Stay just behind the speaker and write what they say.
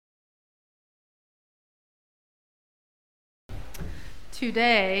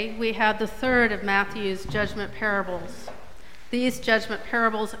Today, we have the third of Matthew's judgment parables. These judgment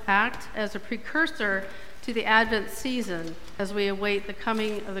parables act as a precursor to the Advent season as we await the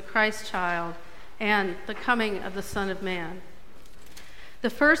coming of the Christ child and the coming of the Son of Man. The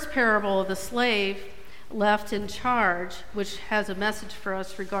first parable of the slave left in charge, which has a message for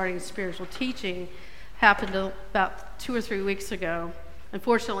us regarding spiritual teaching, happened about 2 or 3 weeks ago.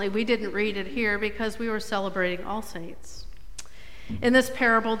 Unfortunately, we didn't read it here because we were celebrating All Saints. In this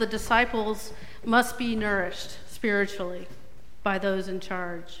parable, the disciples must be nourished spiritually by those in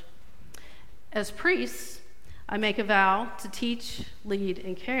charge. As priests, I make a vow to teach, lead,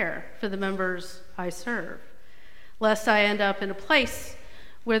 and care for the members I serve, lest I end up in a place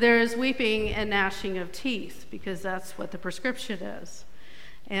where there is weeping and gnashing of teeth, because that's what the prescription is.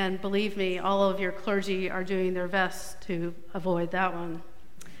 And believe me, all of your clergy are doing their best to avoid that one.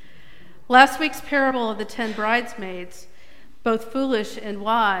 Last week's parable of the 10 bridesmaids, both foolish and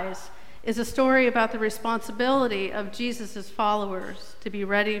wise, is a story about the responsibility of Jesus' followers to be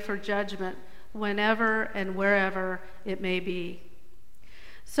ready for judgment whenever and wherever it may be.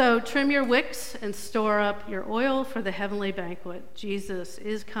 So trim your wicks and store up your oil for the heavenly banquet. Jesus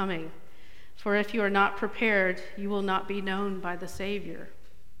is coming. For if you are not prepared, you will not be known by the Savior.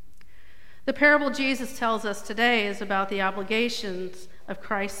 The parable Jesus tells us today is about the obligations of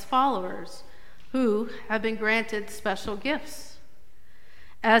Christ's followers who have been granted special gifts.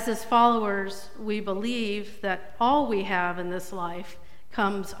 As his followers, we believe that all we have in this life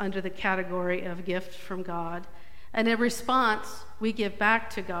comes under the category of gift from God, and in response, we give back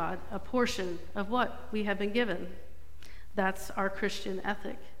to God a portion of what we have been given. That's our Christian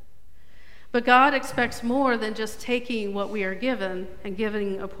ethic. But God expects more than just taking what we are given and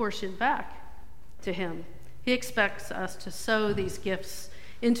giving a portion back to him. He expects us to sow these gifts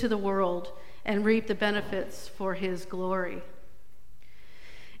into the world and reap the benefits for his glory.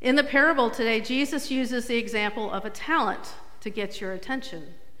 In the parable today, Jesus uses the example of a talent to get your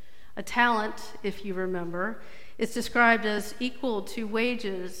attention. A talent, if you remember, is described as equal to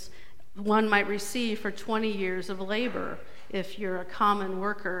wages one might receive for 20 years of labor if you're a common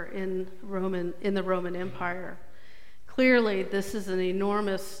worker in the Roman Empire. Clearly, this is an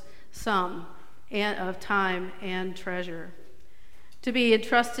enormous sum of time and treasure. To be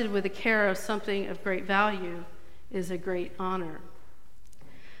entrusted with the care of something of great value is a great honor.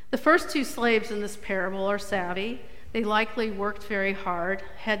 The first 2 slaves in this parable are savvy. They likely worked very hard,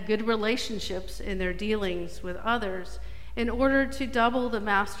 had good relationships in their dealings with others in order to double the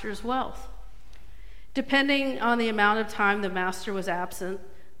master's wealth. Depending on the amount of time the master was absent,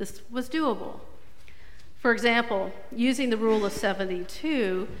 this was doable. For example, using the rule of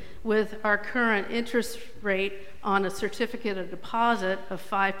 72 with our current interest rate on a certificate of deposit of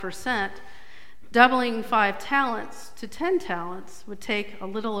 5%, doubling 5 talents to 10 talents would take a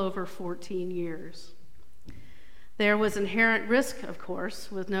little over 14 years. There was inherent risk, of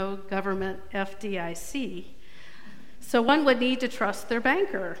course, with no government FDIC, so one would need to trust their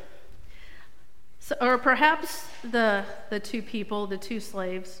banker. Or perhaps the 2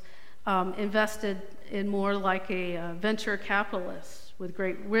 slaves, invested in more like a venture capitalist with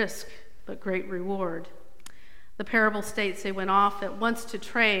great risk but great reward. The parable states they went off at once to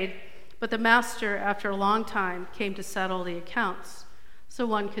trade, but the master, after a long time, came to settle the accounts, so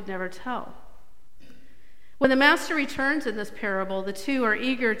one could never tell. When the master returns in this parable, the 2 are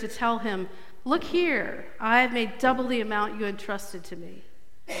eager to tell him, "Look here, I have made double the amount you entrusted to me."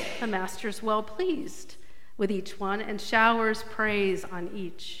 The master is well pleased with each one and showers praise on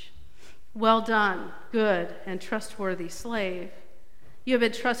each. "Well done, good and trustworthy slave. You have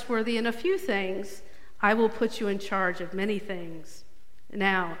been trustworthy in a few things. I will put you in charge of many things.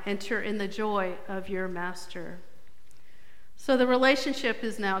 Now enter in the joy of your master." So the relationship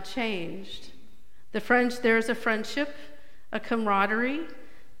is now changed. There is a friendship, a camaraderie,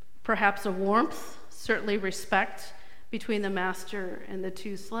 perhaps a warmth, certainly respect between the master and the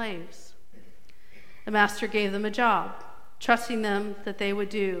 2 slaves. The master gave them a job, trusting them that they would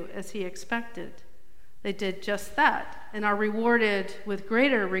do as he expected. They did just that and are rewarded with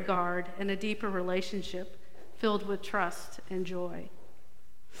greater regard and a deeper relationship filled with trust and joy.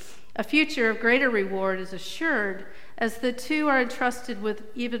 A future of greater reward is assured as the 2 are entrusted with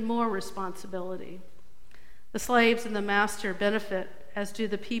even more responsibility. The slaves and the master benefit, as do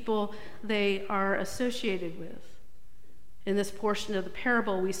the people they are associated with. In this portion of the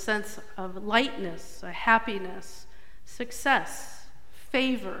parable, we sense of lightness, a happiness, success,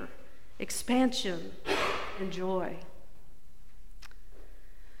 favor, expansion, and joy.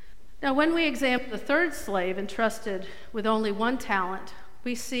 Now, when we examine the 3rd slave entrusted with only 1 talent,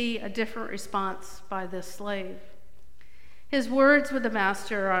 we see a different response by this slave. His words with the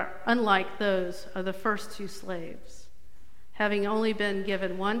master are unlike those of the first two slaves. Having only been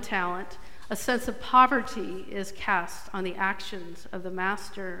given 1 talent, a sense of poverty is cast on the actions of the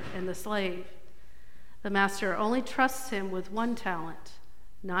master and the slave. The master only trusts him with 1 talent,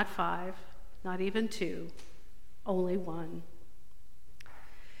 not 5, not even 2, only 1.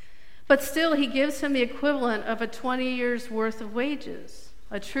 But still, he gives him the equivalent of a 20 years' worth of wages,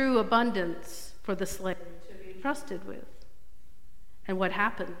 a true abundance for the slave to be trusted with. And what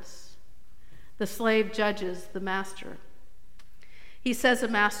happens? The slave judges the master. He says the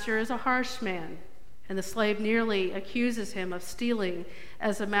master is a harsh man, and the slave nearly accuses him of stealing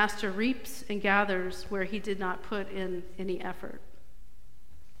as the master reaps and gathers where he did not put in any effort.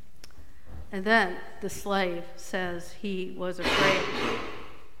 And then the slave says he was afraid.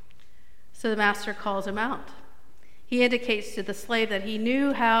 So the master calls him out. He indicates to the slave that he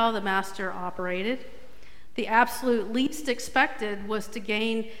knew how the master operated. The absolute least expected was to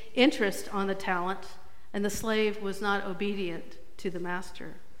gain interest on the talent, and the slave was not obedient to the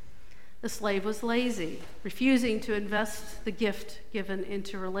master. The slave was lazy, refusing to invest the gift given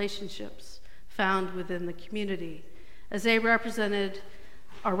into relationships found within the community, as they are represented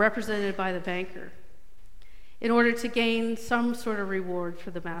by the banker, in order to gain some sort of reward for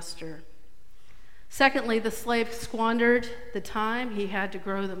the master. Secondly, the slave squandered the time he had to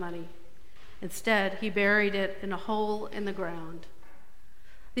grow the money. Instead, he buried it in a hole in the ground.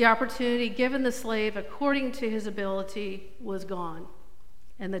 The opportunity given the slave according to his ability was gone,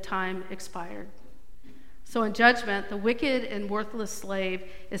 and the time expired. So in judgment, the wicked and worthless slave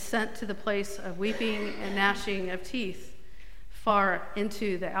is sent to the place of weeping and gnashing of teeth, far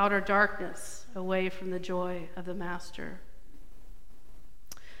into the outer darkness, away from the joy of the master.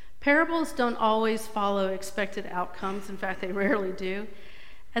 Parables don't always follow expected outcomes. In fact, they rarely do.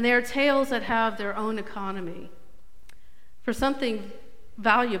 And they are tales that have their own economy. For something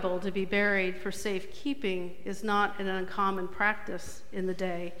valuable to be buried for safekeeping is not an uncommon practice in the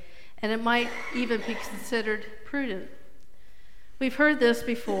day, and it might even be considered prudent. We've heard this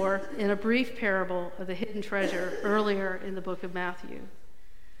before in a brief parable of the hidden treasure earlier in the book of Matthew.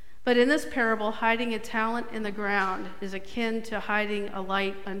 But in this parable, hiding a talent in the ground is akin to hiding a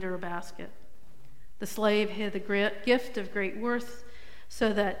light under a basket. The slave hid the gift of great worth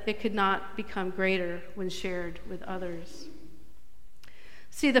so that it could not become greater when shared with others.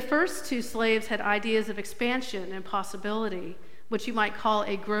 See, the first 2 slaves had ideas of expansion and possibility, which you might call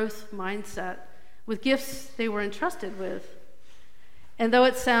a growth mindset, with gifts they were entrusted with. And though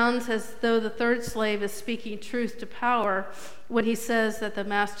it sounds as though the 3rd slave is speaking truth to power when he says that the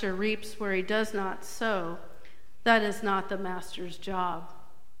master reaps where he does not sow, that is not the master's job.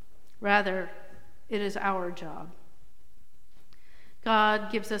 Rather, it is our job.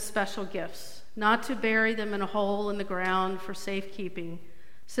 God gives us special gifts, not to bury them in a hole in the ground for safekeeping,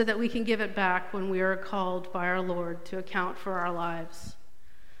 so that we can give it back when we are called by our Lord to account for our lives.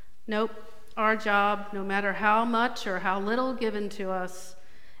 Nope. Our job, no matter how much or how little given to us,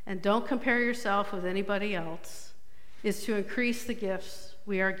 and don't compare yourself with anybody else, is to increase the gifts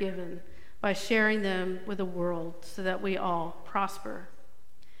we are given by sharing them with the world so that we all prosper.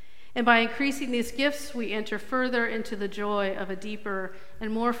 And by increasing these gifts, we enter further into the joy of a deeper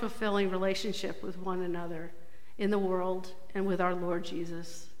and more fulfilling relationship with one another in the world and with our Lord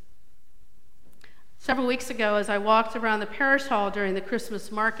Jesus. Several weeks ago, as I walked around the parish hall during the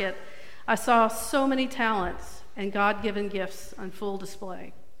Christmas market, I saw so many talents and God-given gifts on full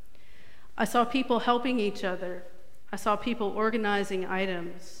display. I saw people helping each other. I saw people organizing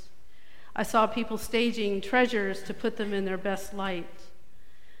items. I saw people staging treasures to put them in their best light.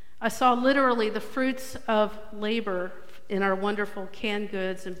 I saw literally the fruits of labor in our wonderful canned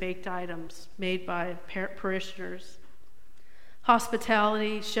goods and baked items made by parishioners.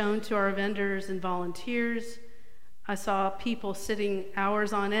 Hospitality shown to our vendors and volunteers. I saw people sitting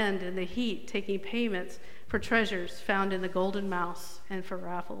hours on end in the heat taking payments for treasures found in the Golden Mouse and for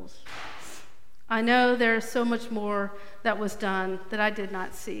raffles. I know there is so much more that was done that I did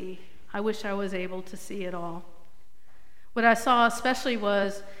not see. I wish I was able to see it all. What I saw especially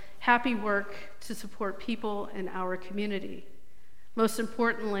was happy work to support people in our community. Most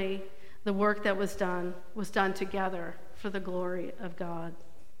importantly, the work that was done together for the glory of God.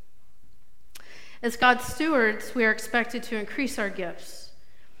 As God's stewards, we are expected to increase our gifts.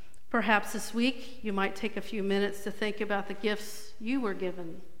 Perhaps this week, you might take a few minutes to think about the gifts you were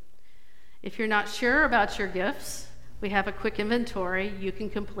given. If you're not sure about your gifts, we have a quick inventory you can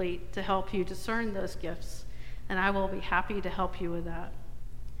complete to help you discern those gifts, and I will be happy to help you with that.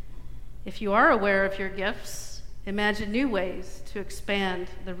 If you are aware of your gifts, imagine new ways to expand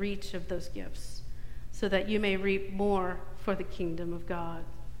the reach of those gifts so that you may reap more for the kingdom of God.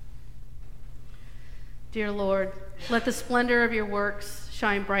 Dear Lord, let the splendor of your works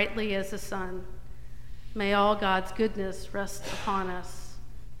shine brightly as the sun. May all God's goodness rest upon us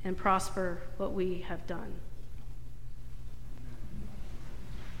and prosper what we have done.